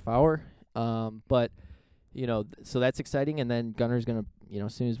last half hour. But so that's exciting. And then Gunner's gonna,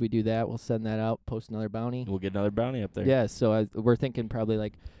 as soon as we do that, we'll send that out, post another bounty. We'll get another bounty up there. Yeah. So we're thinking probably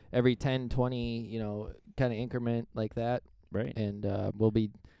like every 10, 20, kind of increment like that. Right. And we'll be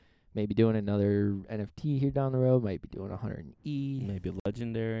maybe doing another NFT here down the road. Might be doing 100E. Maybe a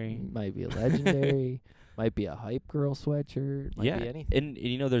legendary. Might be a legendary. Might be a hype girl sweatshirt. Might be anything.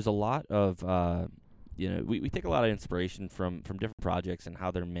 And there's a lot of we take a lot of inspiration from different projects and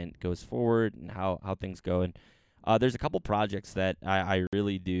how their mint goes forward and how things go. And there's a couple projects that I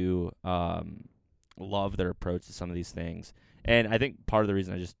really do love their approach to some of these things. And I think part of the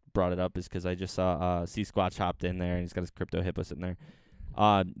reason I just brought it up is because I just saw C Squatch hopped in there and he's got his crypto hippo sitting there.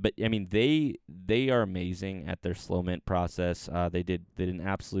 But I mean, they are amazing at their slow mint process. They did an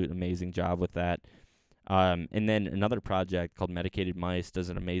absolute amazing job with that. And then another project called Medicated Mice does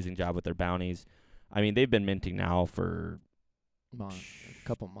an amazing job with their bounties. I mean, they've been minting now for a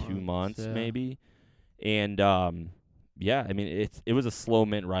couple months, 2 months yeah. maybe. And yeah, I mean, it was a slow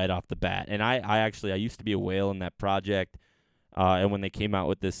mint right off the bat. And I used to be a whale in that project. And when they came out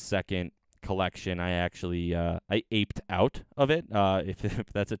with this second collection, I actually I aped out of it,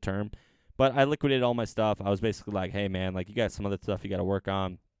 if that's a term. But I liquidated all my stuff. I was basically like, hey man, like you got some other stuff you got to work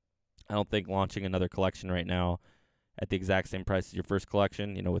on. I don't think launching another collection right now at the exact same price as your first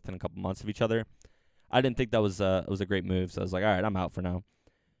collection, within a couple months of each other, I didn't think that was a great move. So I was like, all right, I'm out for now.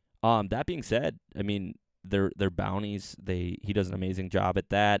 That being said, I mean, their bounties, he does an amazing job at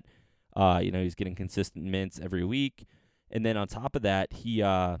that. He's getting consistent mints every week. And then on top of that, he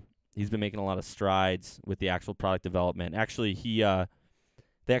he's been making a lot of strides with the actual product development. Actually,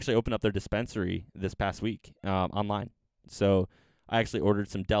 they actually opened up their dispensary this past week online. So I actually ordered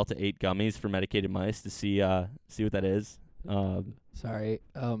some Delta 8 gummies for medicated mice to see what that is. Sorry.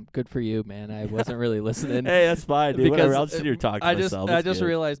 Good for you, man. I wasn't really listening. Hey, that's fine, dude. Because Whatever. I'll just sit here talking to myself. I just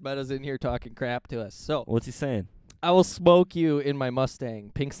realized Meta's in here talking crap to us. So What's he saying? I will smoke you in my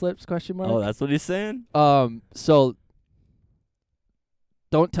Mustang. Pink slips? ? Oh, that's what he's saying? So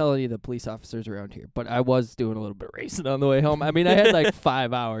don't tell any of the police officers around here, but I was doing a little bit of racing on the way home. I mean, I had like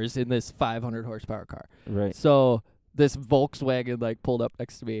 5 hours in this 500 horsepower car. Right. So this Volkswagen like pulled up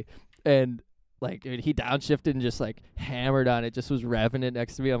next to me, and like he downshifted and just like hammered on it, just was revving it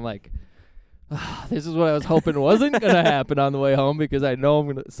next to me. I'm like, this is what I was hoping wasn't gonna happen on the way home, because I know I'm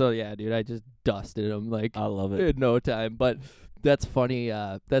gonna. So yeah, dude, I just dusted him like I love it in no time. But that's funny.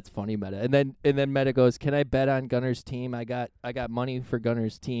 That's funny, Meta. And then Meta goes, "Can I bet on Gunner's team? I got money for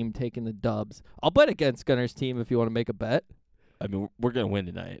Gunner's team taking the dubs. I'll bet against Gunner's team if you want to make a bet." I mean, we're gonna win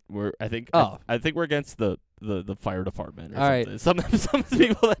tonight. I think we're against the fire department or all something. Right. Some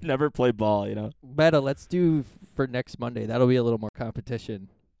people that never play ball, you know. Meta, let's do for next Monday. That'll be a little more competition.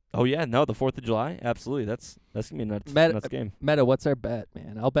 Oh yeah, no, the 4th of July, absolutely. That's gonna be a nuts game. Meta, what's our bet,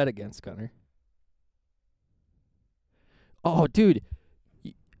 man? I'll bet against Gunner. Oh, dude,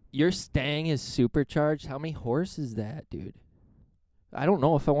 your Stang is supercharged. How many horses is that, dude? I don't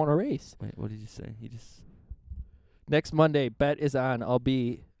know if I want to race. Wait, what did you say? He just next Monday. Bet is on. I'll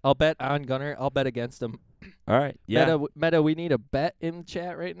bet on Gunner. I'll bet against him. All right. Yeah. Meta, we need a bet in the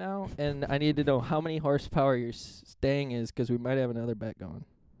chat right now, and I need to know how many horsepower your Stang is, because we might have another bet going.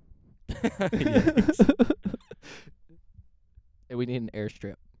 And we need an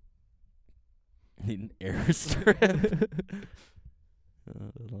airstrip. Need an airstrip. I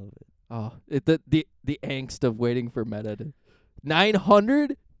love it. Oh, the angst of waiting for Meta to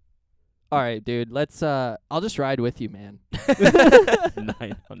 900. All right, dude. Let's. I'll just ride with you, man.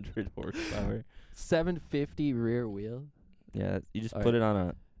 900 horsepower. 750 rear wheel. Yeah, you just All put right. it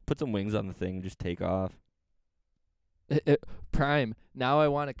on put some wings on the thing and just take off. Prime. Now I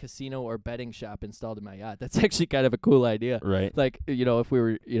want a casino or betting shop installed in my yacht. That's actually kind of a cool idea. Right. Like, if we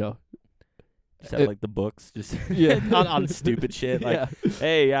were, Just have like the books, just yeah, on stupid shit. Like, yeah.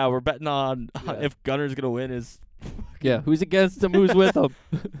 hey, yeah, we're betting on Yeah. if Gunner's gonna win is. Yeah, who's against him? Who's with him?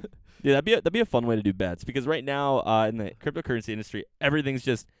 Yeah, that'd be a fun way to do bets, because right now in the cryptocurrency industry, everything's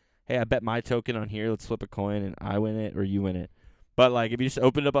just, hey, I bet my token on here, let's flip a coin and I win it or you win it. But like if you just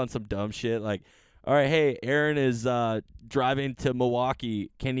opened up on some dumb shit, like, all right, hey, Aaron is driving to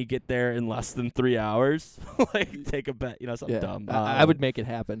Milwaukee, can he get there in less than 3 hours? Like, take a bet, something dumb. I would make it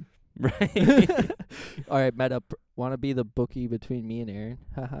happen. Right. All right, Meta, want to be the bookie between me and Aaron?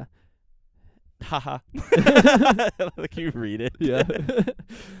 Haha. Haha. Like you read it. Yeah.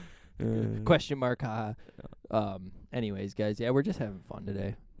 Question mark, haha. Anyways, guys, yeah, we're just having fun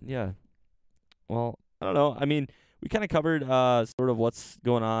today. Yeah. Well, I don't know. I mean, we kind of covered sort of what's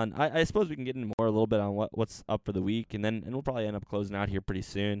going on. I suppose we can get into more a little bit on what's up for the week, and we'll probably end up closing out here pretty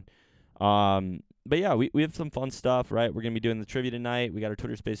soon. But yeah, we have some fun stuff, right? We're gonna be doing the trivia tonight. We got our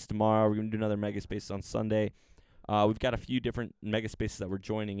Twitter Spaces tomorrow. We're gonna do another Mega Spaces on Sunday. We've got a few different Mega Spaces that we're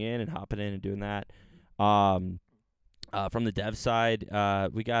joining in and hopping in and doing that. From the dev side,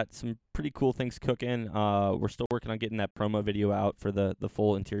 we got some pretty cool things cooking. We're still working on getting that promo video out for the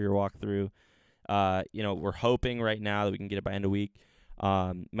full interior walkthrough. We're hoping right now that we can get it by end of week.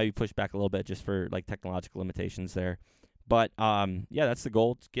 Maybe push back a little bit just for like technological limitations there. But yeah, that's the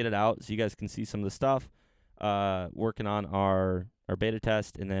goal, to get it out so you guys can see some of the stuff. Working on our beta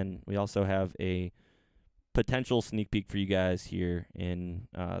test, and then we also have a potential sneak peek for you guys here in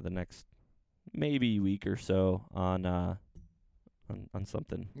the next maybe week or so on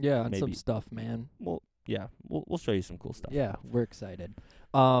something. Yeah, on maybe. some stuff, man. Well, yeah, we'll show you some cool stuff. Yeah, we're excited.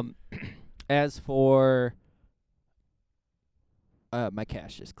 As for my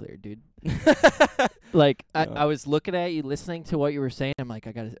cache is cleared, dude. Like I was looking at you, listening to what you were saying. I'm like,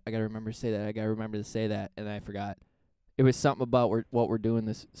 I gotta remember to say that. I gotta remember to say that, and I forgot. It was something about what we're doing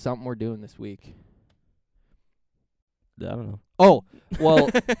this week. I don't know. Oh, well,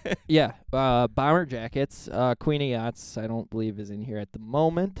 yeah. Bomber jackets, Queen of Yachts, I don't believe is in here at the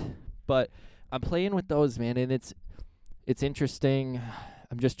moment, but I'm playing with those, man, and it's interesting.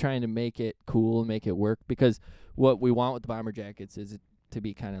 I'm just trying to make it cool and make it work, because what we want with the bomber jackets is it to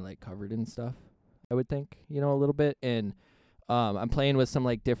be kind of like covered in stuff, I would think, a little bit. And I'm playing with some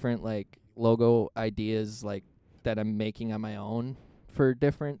like different like logo ideas like that I'm making on my own for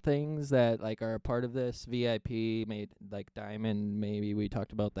different things that like are a part of this VIP, made like diamond, maybe we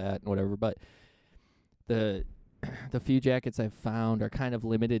talked about that and whatever. But the the few jackets I've found are kind of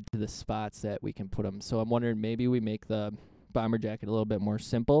limited to the spots that we can put them. So I'm wondering maybe we make the bomber jacket a little bit more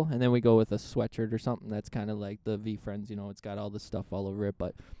simple, and then we go with a sweatshirt or something that's kind of like the V Friends. You know, it's got all the stuff all over it.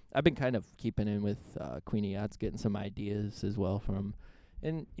 But I've been kind of keeping in with Queenie Yachts, getting some ideas as well from.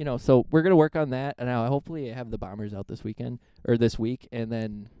 And, you know, so we're going to work on that. And now hopefully I have the bombers out this weekend or this week. And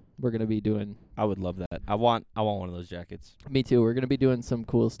then we're going to be doing. I would love that. I want one of those jackets. Me too. We're going to be doing some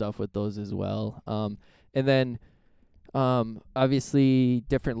cool stuff with those as well. And then obviously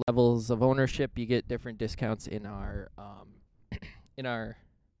different levels of ownership. You get different discounts in our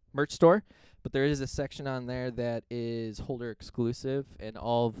merch store. But there is a section on there that is holder exclusive. And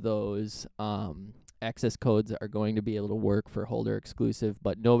all of those access codes are going to be able to work for holder exclusive,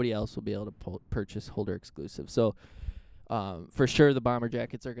 but nobody else will be able to purchase holder exclusive. So for sure the bomber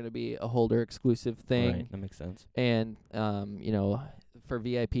jackets are going to be a holder exclusive thing. Right, that makes sense. And you know, for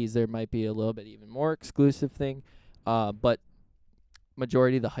VIPs there might be a little bit even more exclusive thing. But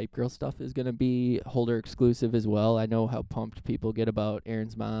majority of the Hype Girl stuff is going to be holder exclusive as well. I know how pumped people get about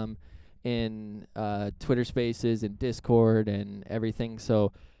Aaron's mom in Twitter Spaces and Discord and everything.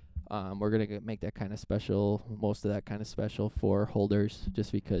 So we're going to make that kind of special, most of that kind of special for holders,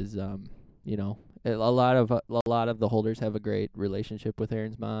 just because, you know, a lot of the holders have a great relationship with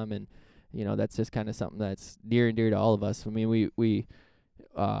Aaron's mom, and, you know, that's just kind of something that's near and dear to all of us. I mean, we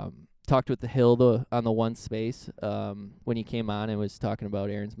talked with the Hill on the one space when he came on and was talking about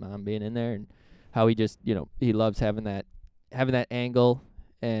Aaron's mom being in there and how he just, you know, he loves having that angle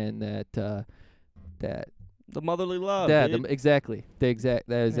and that the motherly love. Yeah, exactly. That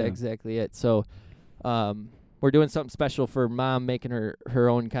is exactly it. So, we're doing something special for mom, making her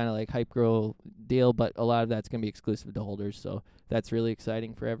own kind of like Hype Girl deal, but a lot of that's gonna be exclusive to holders. So that's really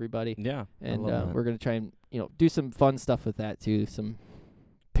exciting for everybody. Yeah, and we're gonna try and, you know, do some fun stuff with that too. Some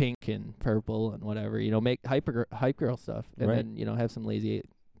pink and purple and whatever. You know, make Hype Girl stuff, and then, you know, have some Lazy 8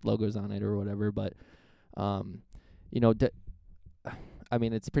 logos on it or whatever. But, you know, I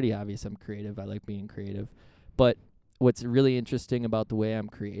mean, it's pretty obvious I'm creative. I like being creative. But what's really interesting about the way I'm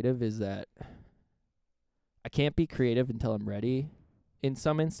creative is that I can't be creative until I'm ready in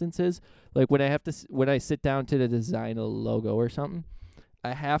some instances. Like when I sit down to design a logo or something,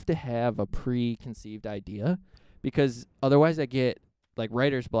 I have to have a preconceived idea, because otherwise I get like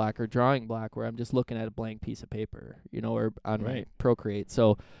writer's block or drawing block where I'm just looking at a blank piece of paper, you know, or on my Procreate.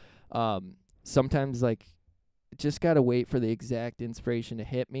 So sometimes like just got to wait for the exact inspiration to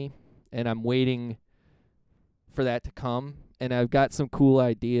hit me, and I'm waiting for that to come. And I've got some cool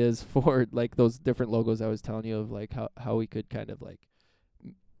ideas for like those different logos I was telling you of, like how we could kind of like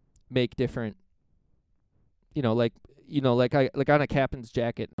make different, like on a captain's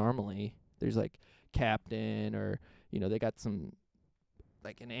jacket normally there's like captain, or they got some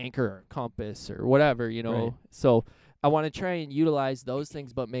like an anchor or a compass or whatever, Right. So I want to try and utilize those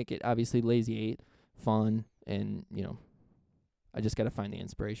things, but make it obviously Lazy 8 fun. And I just got to find the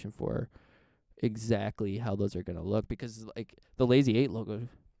inspiration for exactly how those are going to look, because like the Lazy 8 logo,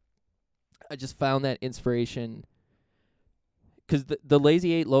 I just found that inspiration, because the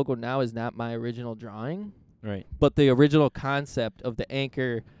Lazy 8 logo now is not my original drawing, Right. but the original concept of the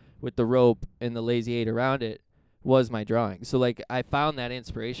anchor with the rope and the Lazy 8 around it was my drawing. So like I found that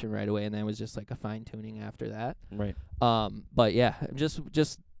inspiration right away, and then was just like a fine tuning after that. Right. But yeah, just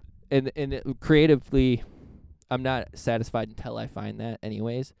creatively, I'm not satisfied until I find that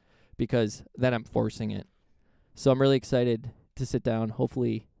anyways, because then I'm forcing it. So I'm really excited to sit down,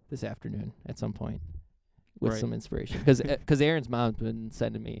 hopefully this afternoon at some point, with some inspiration. Because Aaron's mom's been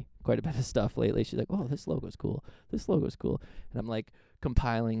sending me quite a bit of stuff lately. She's like, oh, this logo's cool. This logo's cool. And I'm like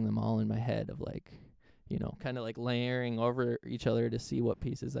compiling them all in my head of like, kind of like layering over each other to see what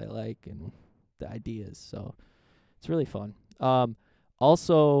pieces I like and the ideas. So it's really fun.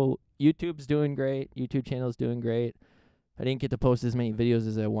 Also, YouTube's doing great. YouTube channel's doing great. I didn't get to post as many videos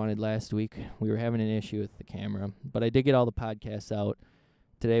as I wanted last week. We were having an issue with the camera, but I did get all the podcasts out.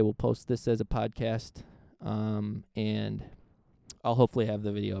 Today we'll post this as a podcast, and I'll hopefully have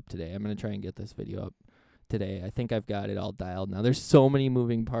the video up today. I'm going to try and get this video up today. I think I've got it all dialed now. There's so many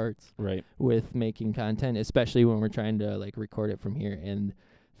moving parts with making content, especially when we're trying to like record it from here, and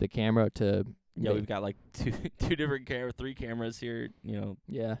the camera to... Yeah, we've got like two different three cameras here,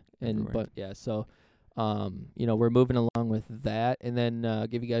 Yeah, everywhere. so, we're moving along with that, and then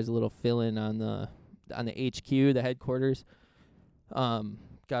give you guys a little fill in on the HQ, the headquarters.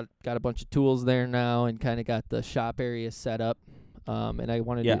 Got a bunch of tools there now, and kind of got the shop area set up. And I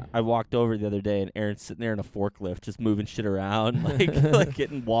wanted to... I walked over the other day, and Aaron's sitting there in a forklift, just moving shit around, like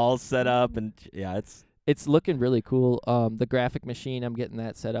getting walls set up, and It's looking really cool. The graphic machine, I'm getting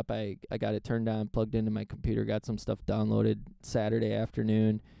that set up. I got it turned on, plugged into my computer, got some stuff downloaded Saturday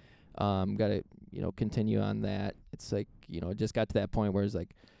afternoon. Got to, continue on that. It's like, it just got to that point where it's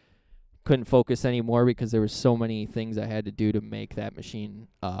like, couldn't focus anymore because there was so many things I had to do to make that machine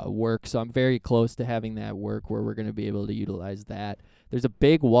work. So I'm very close to having that work where we're going to be able to utilize that. There's a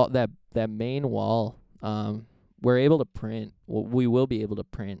big wall, that main wall. We're able to print. Well, we will be able to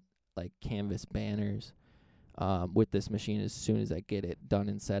print like canvas banners with this machine as soon as I get it done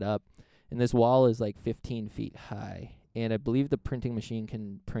and set up. And this wall is like 15 feet high. And I believe the printing machine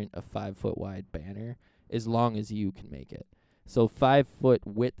can print a 5-foot wide banner as long as you can make it. So 5-foot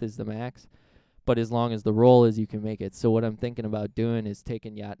width is the max, but as long as the roll is, you can make it. So what I'm thinking about doing is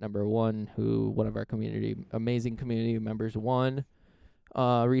taking Yacht number 1, who one of our amazing community members won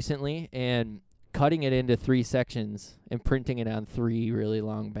recently, and cutting it into 3 sections and printing it on 3 really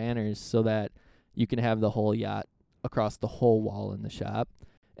long banners so that you can have the whole yacht across the whole wall in the shop.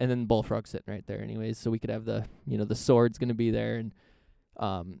 And then bullfrog sitting right there anyways, so we could have the sword's going to be there. And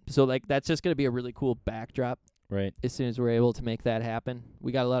so like that's just going to be a really cool backdrop. Right. As soon as we're able to make that happen.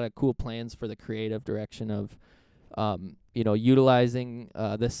 We got a lot of cool plans for the creative direction of, utilizing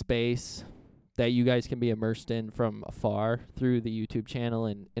the space that you guys can be immersed in from afar through the YouTube channel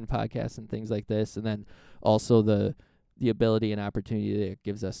and podcasts and things like this. And then also the ability and opportunity that it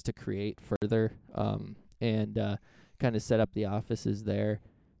gives us to create further and kind of set up the offices there.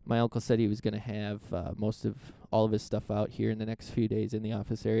 My uncle said he was going to have most of all of his stuff out here in the next few days in the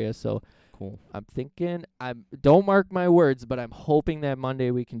office area. So cool. I'm thinking, don't mark my words, but I'm hoping that Monday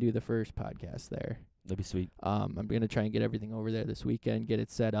we can do the first podcast there. That'd be sweet. I'm going to try and get everything over there this weekend, get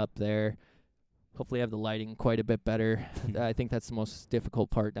it set up there. Hopefully have the lighting quite a bit better. I think that's the most difficult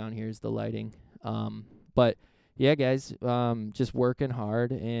part down here is the lighting. But yeah, guys, just working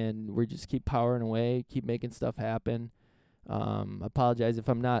hard, and we just keep powering away, keep making stuff happen. Apologize if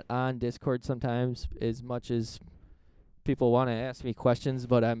I'm not on Discord sometimes as much as people want to ask me questions,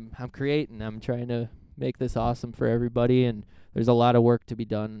 but I'm creating. I'm trying to make this awesome for everybody, and there's a lot of work to be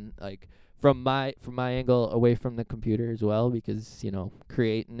done, like from my angle away from the computer as well, because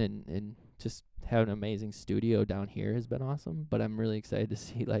creating and just having an amazing studio down here has been awesome. But I'm really excited to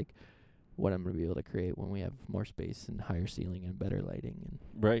see like what I'm gonna be able to create when we have more space and higher ceiling and better lighting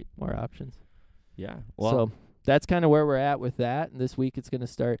and more options. Yeah. Well, so that's kind of where we're at with that. And this week it's going to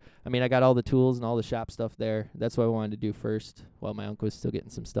start. I mean, I got all the tools and all the shop stuff there. That's what I wanted to do first while my uncle was still getting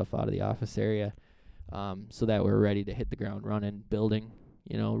some stuff out of the office area, so that we're ready to hit the ground running, building,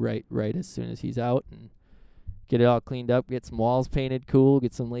 right as soon as he's out, and get it all cleaned up, get some walls painted cool,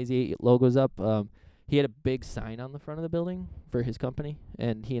 get some Lazy 8 logos up. He had a big sign on the front of the building for his company,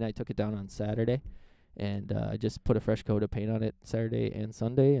 and he and I took it down on Saturday. And I just put a fresh coat of paint on it Saturday and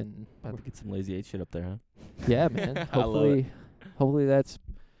Sunday, and about to get some Lazy 8 shit up there, huh? Yeah, man. Hopefully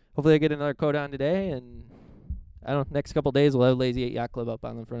I get another coat on today, and I don't know, next couple days we'll have Lazy 8 Yacht Club up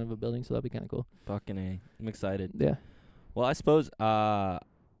on the front of a building, so that'll be kind of cool. Fucking A. I'm excited. Yeah. Well, I suppose on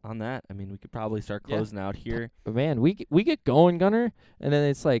that, I mean, we could probably start closing out here. Man, we get going, Gunner, and then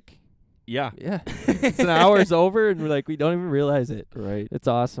it's like, yeah. It's an hour's over, and we don't even realize it. Right. It's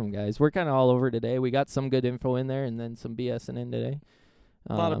awesome, guys. We're kind of all over today. We got some good info in there, and then some BS in today.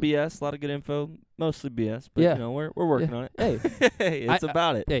 A lot of BS, a lot of good info, mostly BS, but we're working on it. Hey, it's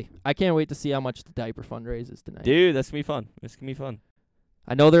about it. Hey, I can't wait to see how much the diaper fund raises tonight. Dude, that's gonna be fun.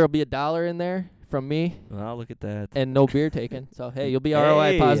 I know there'll be $1 in there from me. Oh, look at that. And no beer taken. So hey, you'll be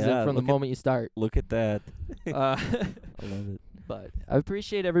ROI positive from the moment you start. Look at that. I love it. But I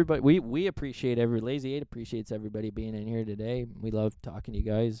appreciate everybody. We appreciate Lazy 8 appreciates everybody being in here today. We love talking to you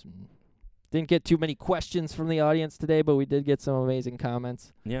guys. Didn't get too many questions from the audience today, but we did get some amazing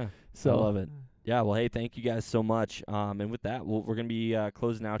comments. Yeah, so I love it. Yeah, well, hey, thank you guys so much. And with that, we're going to be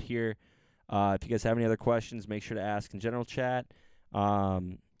closing out here. If you guys have any other questions, make sure to ask in general chat.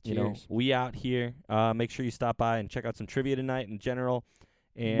 We out here. Make sure you stop by and check out some trivia tonight in general.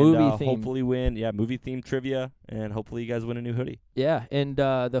 And hopefully win, movie-themed trivia, and hopefully you guys win a new hoodie. Yeah, and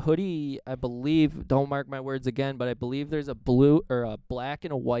the hoodie, I believe, don't mark my words again, but I believe there's a blue or a black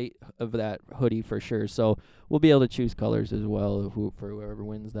and a white of that hoodie for sure. So we'll be able to choose colors as well for whoever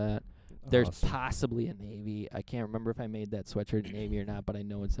wins that. There's possibly a navy. I can't remember if I made that sweatshirt in navy or not, but I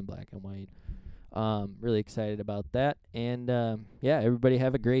know it's in black and white. Really excited about that. And, everybody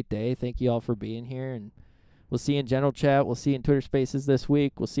have a great day. Thank you all for being here, and we'll see you in general chat. We'll see you in Twitter Spaces this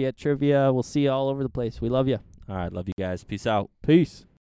week. We'll see you at trivia. We'll see you all over the place. We love you. All right. Love you guys. Peace out. Peace.